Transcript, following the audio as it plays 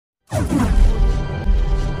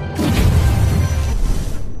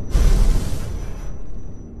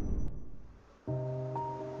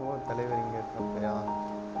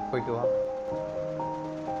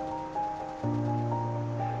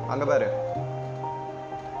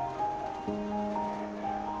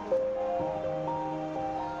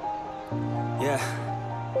Yeah.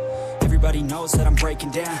 Everybody knows that I'm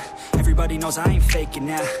breaking down. Everybody knows I ain't faking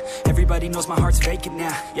now. Everybody knows my heart's vacant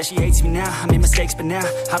now. Yeah, she hates me now, I made mistakes but now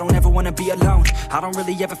I don't ever wanna be alone. I don't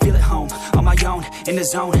really ever feel at home. On my own, in the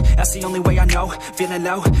zone, that's the only way I know. Feeling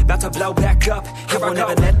low, about to blow back up. Here I won't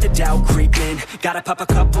ever let the doubt creep in. Gotta pop a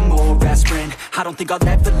couple more aspirin. I don't think I'll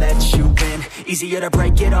ever let you in. Easier to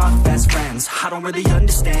break it off best friends. I don't really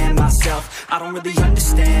understand myself. I don't really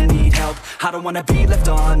understand, need help. I don't wanna be left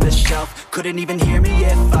on the shelf. Couldn't even hear me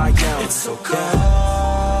if I yelled. It's so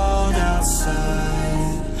cold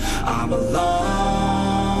outside. I'm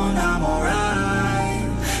alone, I'm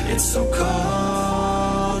alright. It's so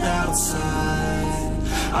cold outside.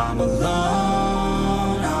 I'm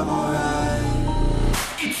alone, I'm alright.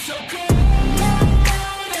 It's so cold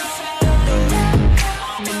outside.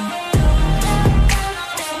 I'm alone,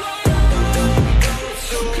 it's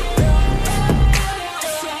so cold outside.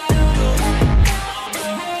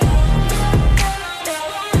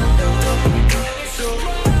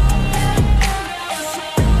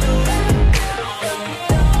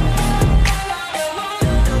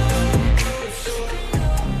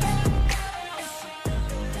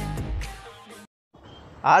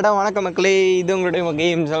 வணக்கம் மக்களே, இது உங்களுடைய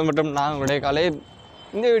games மற்றும் நான் உங்களுடைய காலை.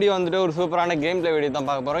 இந்த video வந்துட்டு ஒரு சூப்பரான கேம் பிளே வீடியோ தான்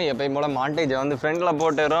பார்க்க போகிறோம். எப்பயும் போல் மாண்டேஜை வந்து ஃப்ரண்ட்டில்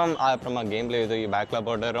போட்டுறோம், அப்புறமா கேம் பிளே தூக்கி பேக்கில்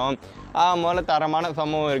போட்டுறோம். முதல்ல தரமான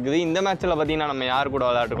சம்பவம் இருக்குது. இந்த மேட்ச்சில் பார்த்தீங்கன்னா நம்ம யார் கூட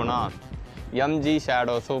விளையாட்டுக்கோன்னா எம்ஜி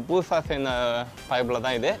ஷேடோ. ஸோ புதுசாக சேர்ந்த பைப்பில்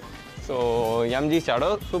தான் இது. ஸோ எம்ஜி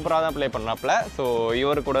ஷேடோ சூப்பராக தான் ப்ளே பண்ணுறாப்புல. ஸோ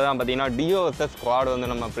இவர் கூட தான் பார்த்தீங்கன்னா டிஓ வெர்சஸ் ஸ்குவாட்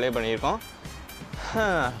வந்து நம்ம ப்ளே பண்ணியிருக்கோம்.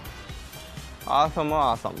 ஆசம்.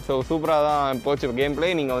 ஸோ சூப்பராக தான் போச்சு கேம் பிளே.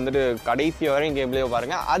 நீங்கள் வந்துட்டு கடைசி வரையும் கேம் பிளேவை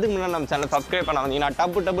பாருங்கள். அதுக்கு முன்னாடி நம்ம சேனல் சப்ஸ்கிரைப் பண்ண வந்தீங்கன்னா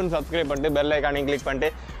டப்புன்னு சப்ஸ்கிரைப் பண்ணிட்டு பெல் ஐக்கானையும் கிளிக் பண்ணிட்டு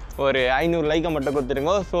ஒரு 500 லைக்கை மட்டும்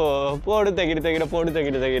கொடுத்துருங்க. ஸோ போடு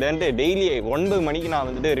தகிடுன்ட்டு டெய்லி 9 மணிக்கு நான்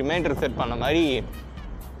வந்துட்டு ரிமைண்டர் செட் பண்ண மாதிரி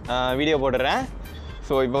வீடியோ போட்டுறேன்.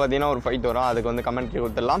 ஸோ இப்போ பார்த்தீங்கன்னா ஒரு ஃபைட் வரும், அதுக்கு வந்து கமெண்ட்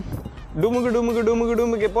கொடுத்துடலாம்.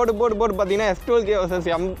 டுமுக்கு போட்டு பார்த்தீங்கன்னா S12K vs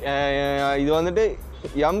இது வந்துட்டு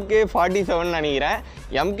MK47 நினைக்கிறேன்.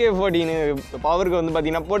 MK14 பவருக்கு வந்து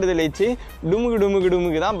பார்த்தீங்கன்னா போட்டு தெளிச்சு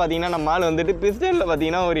டுமுக்கு தான் பார்த்தீங்கன்னா நம்ம ஆள் வந்துட்டு பிஸ்டலில்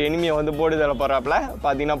பார்த்தீங்கன்னா ஒரு எனிமியை வந்து போட்டு தள்ள போகிறாப்புல.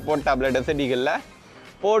 பார்த்தீங்கன்னா போட்டாப்புல டெசர்டிகளில்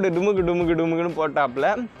போட்டு டுமுக்குன்னு போட்டாப்புல.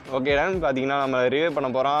 ஓகேடான்னு பார்த்தீங்கன்னா நம்ம ரிவே பண்ண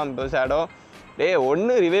போகிறோம். இப்போ ஷேடோ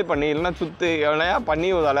ஒன்று ரிவே பண்ணி இல்லைன்னா சுற்று எவ்வளோயா பண்ணி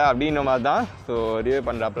உதலை அப்படின்ற மாதிரி தான். ஸோ ரிவே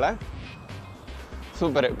பண்ணுறாப்புல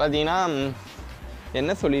சூப்பர். பார்த்தீங்கன்னா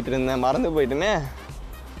என்ன சொல்லிகிட்டு இருந்தேன், மறந்து போயிட்டுன்னு.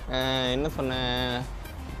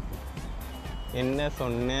 என்ன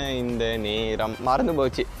சொன்னேன் இந்த நேரம் மறந்து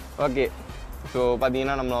போச்சு. ஓகே, ஸோ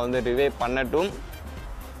பார்த்தீங்கன்னா நம்மளை வந்து ரிவே பண்ணட்டும்.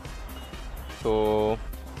 ஸோ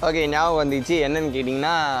ஓகே, ஞாபகம் வந்துச்சு. என்னென்னு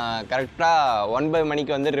கேட்டிங்கன்னா கரெக்டாக 9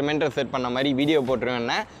 மணிக்கு வந்து ரிமைண்டர் செட் பண்ண மாதிரி வீடியோ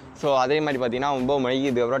போட்டுருவேன். ஸோ அதே மாதிரி பார்த்தீங்கன்னா 9 மணிக்கு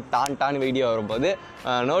இதுக்கப்புறம் டான் வீடியோ வரும்போது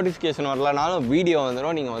நோட்டிஃபிகேஷன் வரலனாலும் வீடியோ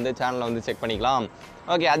வந்துடும், நீங்கள் வந்து சேனலை வந்து செக் பண்ணிக்கலாம்.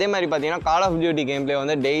 ஓகே, அதே மாதிரி பார்த்தீங்கன்னா கால் ஆஃப் டியூட்டி கேம் பிளே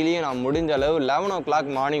வந்து டெய்லியும் நான் முடிஞ்ச அளவு 11 o'clock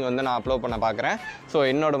மார்னிங் வந்து நான் அப்லோட் பண்ண பார்க்குறேன். ஸோ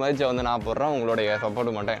என்னோட மதிச்சை வந்து நான் போடுறேன், உங்களுடைய சப்போர்ட்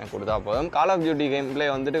மட்டும் எனக்கு கொடுத்தா போதும். கால் ஆஃப் டியூட்டி கேம் பிளே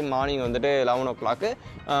வந்துட்டு மார்னிங் வந்துட்டு 11 o'clock.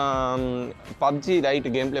 PUBG light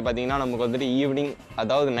game play பார்த்தீங்கன்னா நமக்கு வந்துட்டு ஈவினிங்,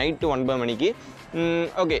 அதாவது நைட்டு 9 மணிக்கு.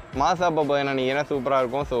 ஓகே, மாசா பாப்பா நினைக்கிறேன், சூப்பராக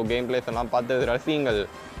இருக்கும். ஸோ கேம் பிளேஸ் எல்லாம் பார்த்து ரசிங்கள்.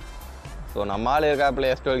 ஸோ நம்ம ஆள் இருக்கா பிளே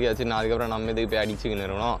S12K வச்சுன்னா அதுக்கப்புறம் நம்ம இதுக்கு போய் அடிச்சுக்கின்னு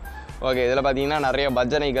இருக்கணும். ஓகே, இதில் பார்த்தீங்கன்னா நிறைய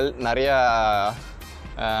பஜனைகள், நிறையா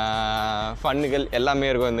ஃபன்னுகள் எல்லாமே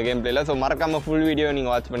இருக்கும் இந்த கேம் பிளேயில். ஸோ மறக்காமல் ஃபுல் வீடியோ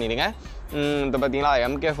நீங்கள் வாட்ச் பண்ணிடுங்க. இப்போ பார்த்தீங்கன்னா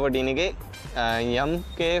MK14க்கு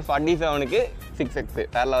MK47க்கு 6x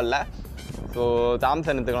வேறு லெவலில். ஸோ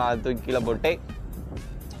தாம்சன் எடுத்துக்கலாம், அது தூக்கி கீழே போட்டு.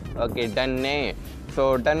 ஓகே, டன்னு. ஸோ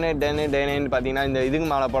டன்னு பார்த்தீங்கன்னா இந்த இதுக்கு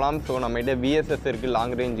மேலே போகலாம். ஸோ நம்மகிட்ட VSS இருக்குது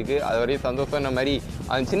லாங் ரேஞ்சுக்கு, அது வரையும் சந்தோஷம். இந்த மாதிரி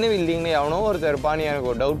அந்த சின்ன பில்டிங்கில் எவனோ ஒருத்தர் இருப்பான்னு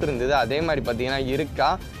எனக்கு ஒரு டவுட் இருந்தது. அதே மாதிரி பார்த்தீங்கன்னா இருக்கா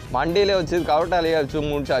மண்டேலே வச்சு கவட்டாலேயே வச்சு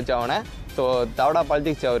முடிச்சாச்சு அவனை. ஸோ தவடா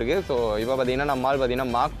பழச்சிச்சு அவருக்கு. ஸோ இப்போ பார்த்தீங்கன்னா நம்ம ஆள்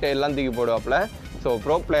பார்த்தீங்கன்னா மார்க் எல்லாம் தூக்கி போடுவாப்புல. ஸோ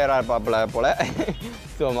ப்ரோ பிளேயராக இருப்பாப்புல போல்.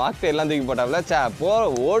 ஸோ மார்க் எல்லாம் தூக்கி போட்டாப்புல.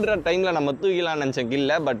 ஓடுற டைமில் நம்ம தூக்கிலாம் நினச்சேன்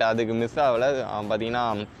கில்ல, பட் அதுக்கு மிஸ் ஆகலை. பார்த்தீங்கன்னா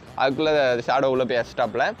அதுக்குள்ளே ஷேடோ உள்ள போய்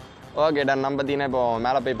அடிச்சிட்டாப்புல. Okay done. நம்ம பார்த்தீங்கன்னா இப்போ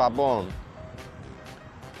மேலே போய் பார்ப்போம்.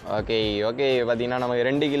 ஓகே பார்த்தீங்கன்னா நமக்கு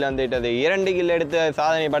 2 கில் வந்துவிட்டது. 2 கில் எடுத்து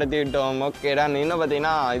சாதனை படுத்தி விட்டோம். Okay done. இன்னும்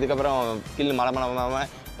பார்த்தீங்கன்னா இதுக்கப்புறம் கில் மலை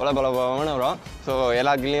போலன்னு வரும். ஸோ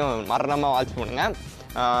எல்லா கில்லையும் மரணமாக வாட்ச் பண்ணுங்கள்.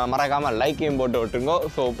 மறக்காமல் லைக்கையும் போட்டு விட்டுருங்கோ.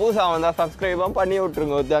 ஸோ புதுசாக வந்தால் சப்ஸ்கிரைபாக பண்ணி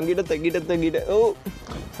விட்ருங்கோ. தங்கிட்ட.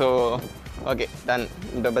 So okay done.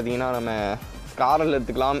 இப்போ பார்த்தீங்கன்னா நம்ம ஸ்காரில்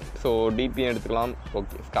எடுத்துக்கலாம். ஸோ டிபி எடுத்துக்கலாம்.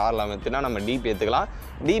 ஓகே, ஸ்காரில் எடுத்துனா நம்ம டிபி எடுத்துக்கலாம்.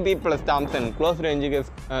 டிபி ப்ளஸ் தாம்சன், க்ளோஸ் ரேஞ்சுக்கு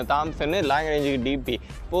தாம்சன்னு, லாங் ரேஞ்சுக்கு டிபி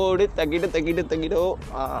போடு தக்கிட்டோ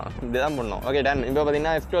இப்படிதான் பண்ணோம். Okay done. இப்போ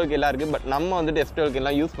பார்த்தீங்கன்னா F12 எல்லாம் இருக்குது. பட் நம்ம வந்துட்டு F12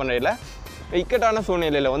 எல்லாம் யூஸ் பண்ணுறதில்ல. இக்கட்டான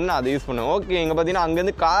சூழ்நிலையில் வந்து நான் அதை யூஸ் பண்ணுவேன். ஓகே, இங்கே பார்த்தீங்கன்னா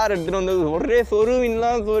அங்கேருந்து கார் எடுத்துகிட்டு வந்து ஒரே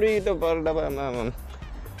சொருவின்லாம் சொருவிட்டு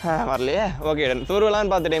வரலையே. Okay done.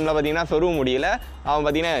 சொருவலான்னு பார்த்த டைமில் பார்த்தீங்கன்னா சொருவ முடியல. அவன்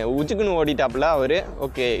பார்த்தீங்கன்னா உச்சுக்குன்னு ஓடிட்டாப்புல அவர்.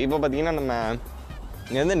 ஓகே, இப்போ பார்த்தீங்கன்னா நம்ம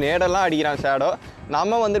இங்கே வந்து நேடெல்லாம் அடிக்கிறான் ஷேடோ.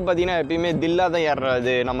 நம்ம வந்துட்டு பார்த்தீங்கன்னா எப்பயுமே தில்லாக தான்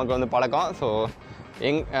ஏறுறது நமக்கு வந்து பழக்கம். ஸோ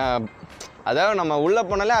அதாவது நம்ம உள்ளே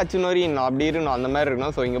போனாலே அச்சுநோரி அப்படி இருக்கணும், அந்த மாதிரி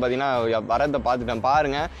இருக்கணும். ஸோ இங்கே பார்த்தீங்கன்னா வரதை பார்த்துட்டேன்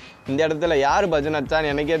பாருங்கள். இந்த இடத்துல யார் பஜன்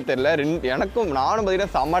அடிச்சான்னு எனக்கே தெரில. நானும்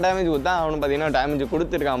பார்த்தீங்கன்னா செம்ம டேமேஜ் கொடுத்தேன். அவனும் பார்த்தீங்கன்னா டேமேஜ்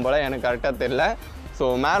கொடுத்துருக்கான் போல், எனக்கு கரெக்டாக தெரில. ஸோ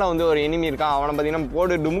மேலே வந்து ஒரு எனிமி இருக்கான். அவனை பார்த்தீங்கன்னா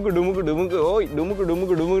போடு டுமுக்கு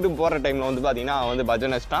போகிற டைமில் வந்து பார்த்தீங்கன்னா அவன் வந்து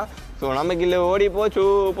பஜன் அடிச்சிட்டான். ஸோ நமக்கு இல்லை ஓடி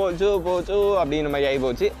போச்சு அப்படின்னு மாதிரி ஆகி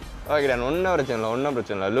போச்சு. Okay done. ஒன்றும்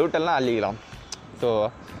பிரச்சனை இல்லை. லூட்டெல்லாம் அள்ளிக்கலாம். ஸோ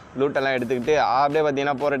லூட்டெல்லாம் எடுத்துக்கிட்டு அப்படியே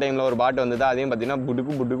பார்த்தீங்கன்னா போகிற டைமில் ஒரு பாட்டு வந்தது. அதையும் பார்த்தீங்கன்னா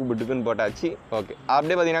புட்டுக்குன்னு போட்டாச்சு. ஓகே,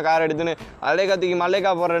 அப்படியே பார்த்தீங்கன்னா கார் எடுத்துன்னு அலேக்கா தூக்கி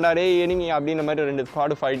மல்லேக்கா போடுறடாடே எனிமி அப்படின்ற மாதிரி 2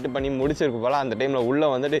 ஸ்குவாடு ஃபைட்டு பண்ணி முடிச்சிருக்கு போல. அந்த டைமில் உள்ளே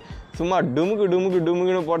வந்துட்டு சும்மா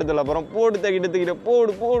டுமுக்குன்னு போட்டதில் அப்புறம் போடு தக்கிட்டு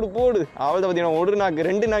போடு அவள் தான் பார்த்தீங்கன்னா 1 நாக்கு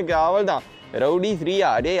 2 நாக்கு அவள் தான் ரவுடி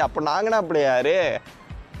ஸ்ரீயா. டே அப்போ நாங்கனா அப்படியாரு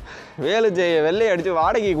வெள்ளை அடித்து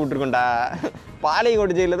வாடகைக்கு கூப்பிட்ருக்கோண்டா,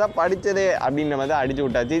 பாளையங்கோட்டை ஜெயிலில் தான் படித்ததே அப்படின்ற மாதிரி தான் அடிச்சு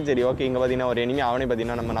விட்டாச்சு. சரி ஓகே, இங்கே பார்த்தீங்கன்னா ஒரு எனிமி அவனே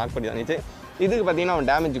பார்த்தீங்கன்னா நம்ம நாக் பண்ணி தந்துச்சு. இதுக்கு பார்த்தீங்கன்னா அவன்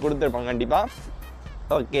டேமேஜ் கொடுத்துருப்பான் கண்டிப்பாக.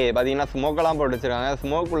 ஓகே, பார்த்தீங்கன்னா ஸ்மோக்கெல்லாம் போட்டு வச்சுருக்காங்க.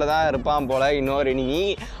 ஸ்மோக்குள்ளே தான் இருப்பான் போல் இன்னொரு எனிமி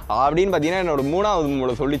அப்படின்னு பார்த்தீங்கன்னா என்னோட 3வது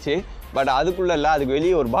மூளை சொல்லிச்சு. பட் அதுக்குள்ளே இல்லை, அதுக்கு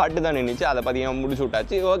வெளியே ஒரு பாட்டு தான் நின்றுச்சு. அதை பார்த்தீங்கன்னா முடிச்சு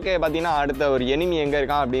விட்டாச்சு. ஓகே, பார்த்தீங்கன்னா அடுத்த ஒரு எனிமி எங்கே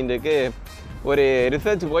இருக்கான் அப்படின்றதுக்கு ஒரு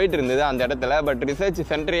ரிசர்ச் போயிட்டு இருந்தது அந்த இடத்துல. But research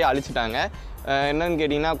சென்டரே அழிச்சிட்டாங்க. என்னன்னு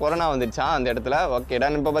கேட்டிங்கன்னா கொரோனா வந்துடுச்சான் அந்த இடத்துல. Okay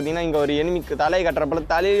done. இப்போ பார்த்தீங்கன்னா இங்கே ஒரு எனிமிக்கு தலையை கட்டுறப்பல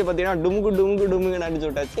தலையில் பார்த்தீங்கன்னா டுமுக்கு அடிச்சு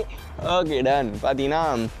விட்டாச்சு. Okay done. பார்த்தீங்கன்னா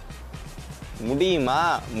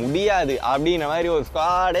முடியாது அப்படின்ற மாதிரி ஒரு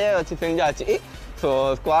ஸ்குவாடே வச்சு செஞ்சாச்சு. ஸோ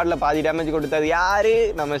ஸ்குவாடில் பாதி டேமேஜ் கொடுத்தது யார்?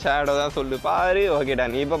 நம்ம ஷேடோ தான் சொல்லு பாரு. Okay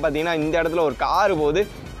done. இப்போ பார்த்தீங்கன்னா இந்த இடத்துல ஒரு கார் போகுது.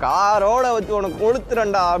 காரோட வச்சு உனக்கு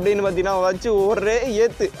கொளுத்துறண்டா அப்படின்னு பார்த்தீங்கன்னா வச்சு ஒரே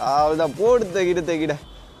ஏற்று அவள்தான் போடு தகிட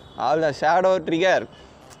அவள்தான் ஷேடோ ட்ரிகர்.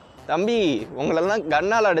 தம்பி உங்களெல்லாம்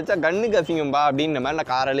கண்ணால் அடித்தா கண்ணுக்கு அசிங்கம்பா அப்படின்ற மாதிரி நான்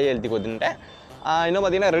காராலேயே எழுதி கொடுத்துட்டேன். இன்னும்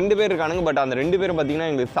பார்த்தீங்கன்னா 2 பேர் இருக்கானுங்க. பட் அந்த 2 பேரும் பார்த்தீங்கன்னா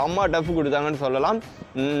எங்களுக்கு செம்ம டஃப் கொடுத்தாங்கன்னு சொல்லலாம்.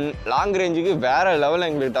 லாங் ரேஞ்சுக்கு வேறு லெவலில்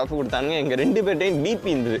எங்களுக்கு டஃப் கொடுத்தாங்க. எங்கள் 2 பேர்ட்டையும்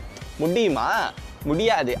டிபி இருந்தது.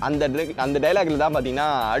 முடியாது அந்த டைலாகில் தான் பார்த்தீங்கன்னா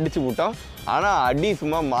அடிச்சு விட்டோம். ஆனால் அடி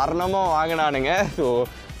சும்மா மரணமாக வாங்கினானுங்க. ஸோ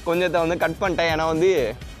கொஞ்சத்தை வந்து கட் பண்ணிட்டேன். ஏன்னா வந்து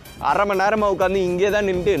அரை மணி நேரமாக உட்காந்து இங்கே தான்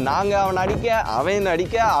நின்றுட்டு நாங்கள் அவனை அடிக்க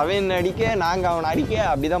அவன் அடிக்க நாங்கள் அவனை அடிக்க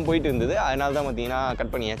அப்படி தான் போயிட்டு இருந்தது. அதனால தான் பார்த்தீங்கன்னா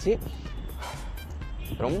கட் பண்ணியாச்சு.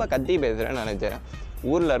 ரொம்ப கத்தி பேசுகிறேன்னு நினச்சேன்.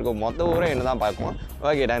 ஊரில் இருக்க மொத்த ஊரும் என்ன தான் பார்க்கும்.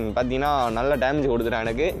 Okay done. பார்த்தீங்கன்னா நல்ல டேமேஜ் கொடுத்துட்டேன்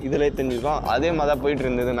எனக்கு. இதிலே தெரிஞ்சுருக்கோம். அதே மாதிரி தான் போயிட்டு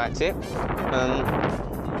இருந்தது மேட்ச்சு.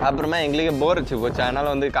 அப்புறமா எங்களுக்கு போர் அடிச்சு போச்சு.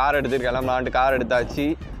 அதனால் வந்து கார் எடுத்துட்டு கிளம்பலான்ட்டு கார் எடுத்தாச்சு.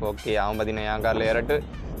 ஓகே, அவன் பார்த்தீங்கன்னா என் காரில் ஏறட்டு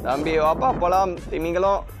தம்பி வாப்பா போகலாம்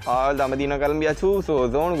நீங்களும் அவள் தான் பார்த்தீங்கன்னா கிளம்பியாச்சு. ஸோ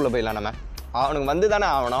ஜோனுக்குள்ளே போயிடலாம். நம்ம அவனுக்கு வந்து தானே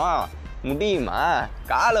ஆகணும். முடியுமா?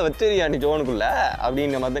 காலை வச்சிருக்காண்டி ஜோனுக்குள்ளே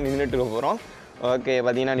அப்படின்ற மாதிரி தான் நின்றுட்டு இருக்க போகிறோம். ஓகே,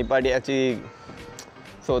 பார்த்தீங்கன்னா நிப்பாட்டியாச்சு.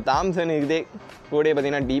 ஸோ தாம்சன் இருக்குது கூட,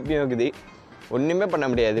 பார்த்தீங்கன்னா டிபியும் இருக்குது. ஒன்றுமே பண்ண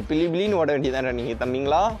முடியாது. பிளின்னு ஓட வேண்டியதானே நீங்கள்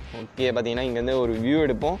தம்பிங்களா. ஓகே, பார்த்தீங்கன்னா இங்கேருந்து ஒரு வியூ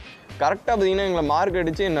எடுப்போம். கரெக்டாக பார்த்தீங்கன்னா எங்களை மார்க்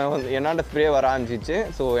அடித்து என்னாண்ட ஸ்ப்ரே வர ஆரம்பிச்சிச்சு.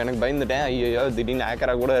 ஸோ எனக்கு பயந்துட்டேன். ஐயோ திடீர்னு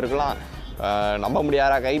ஏக்கராக கூட இருக்கலாம், நம்ப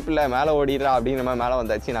முடியாதா, கைப்பில் மேலே ஓடிடுறா அப்படின்ற மாதிரி மேலே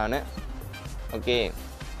வந்தாச்சு நான். ஓகே,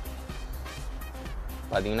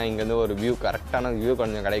 பார்த்தீங்கன்னா இங்கேருந்து ஒரு வியூ கரெக்டான வியூ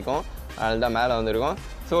கொஞ்சம் கிடைக்கும். அதனால தான் மேலே வந்துருக்கோம்.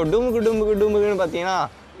 ஸோ டுமுக்குன்னு பார்த்தீங்கன்னா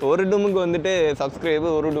ஒரு டூமுக்கு வந்துட்டு சப்ஸ்கிரைபு,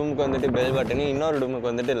 ஒரு டூமுக்கு வந்துட்டு பெல் பட்டனு, இன்னொரு டூமுக்கு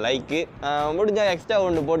வந்துட்டு லைக்கு, முடிஞ்சால் எக்ஸ்ட்ரா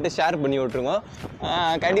ஒன்று போட்டு ஷேர் பண்ணி விட்ருங்க.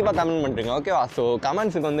 கண்டிப்பாக கமெண்ட் பண்ணுறீங்க ஓகேவா. ஸோ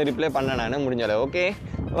கமெண்ட்ஸுக்கு வந்து ரிப்ளை பண்ணேன் நான் முடிஞ்சால. ஓகே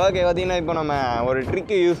பார்த்தீங்கன்னா இப்போ நம்ம ஒரு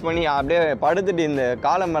ட்ரிக்கு யூஸ் பண்ணி அப்படியே படுத்துட்டு இந்த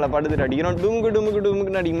காலம் மேலே படுத்துட்டு அடிக்கிறோம்.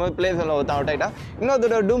 டூமுக்குன்னு அடிக்கும்போது பிளேஸ் எல்லாம் ஒருத்தன் அவுட் ஆகிட்டா.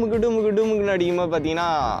 இன்னொருத்தோட டூமுக்குன்னு அடிக்கும்போது பார்த்தீங்கன்னா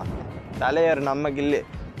தலையர் நம்ம கில்லு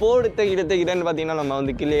போடு தகிடன்னு பார்த்தீங்கன்னா நம்ம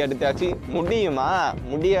வந்து கிள்ளை எடுத்தாச்சு.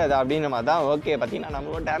 முடியாது அப்படின்னு நம்ம தான். ஓகே, பார்த்தீங்கன்னா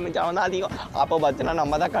நம்மளோட டேமேஜ் ஆகும் தான் அதிகம். அப்போ பார்த்தீங்கன்னா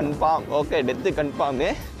நம்ம தான் confirm. Okay, death confirm.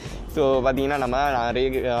 So பார்த்தீங்கன்னா நம்ம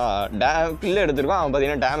கில்லு எடுத்துருக்கோம். அவன்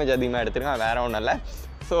பார்த்தீங்கன்னா டேமேஜ் அதிகமாக எடுத்துருக்கான், வேறு ஒன்றும் இல்லை.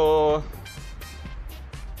 ஸோ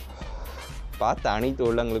பார்த்த அனைத்து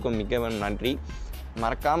உள்ளங்களுக்கும் மிக நன்றி.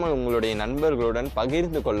 மறக்காமல் உங்களுடைய நண்பர்களுடன்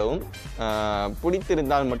பகிர்ந்து கொள்ளவும்,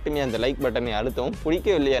 பிடித்திருந்தால் மட்டுமே அந்த லைக் பட்டனை அழுத்தவும்,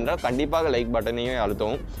 பிடிக்கவில்லை என்றால் கண்டிப்பாக லைக் பட்டனையும்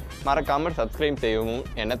அழுத்தவும், மறக்காமல் சப்ஸ்கிரைப் செய்யவும்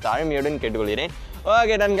என தாழ்மையுடன் கேட்டுக்கொள்கிறேன்.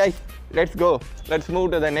 Okay done guys. Let's move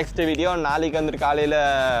to the next video. நாளைக்கு வந்துட்டு காலையில்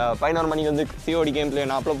 11 மணிக்கு வந்து சிஓடி கேம் பிளே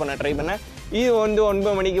நான் அப்லோட் பண்ண ட்ரை பண்ணேன். இது வந்து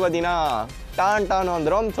 9 மணிக்கு பார்த்தீங்கன்னா டான்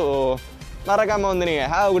வந்துடும். ஸோ மறக்காமல் வந்து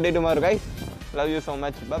நீங்கள் have good day tomorrow guys. Love you so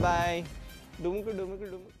much. Bye bye. டுமுக்கு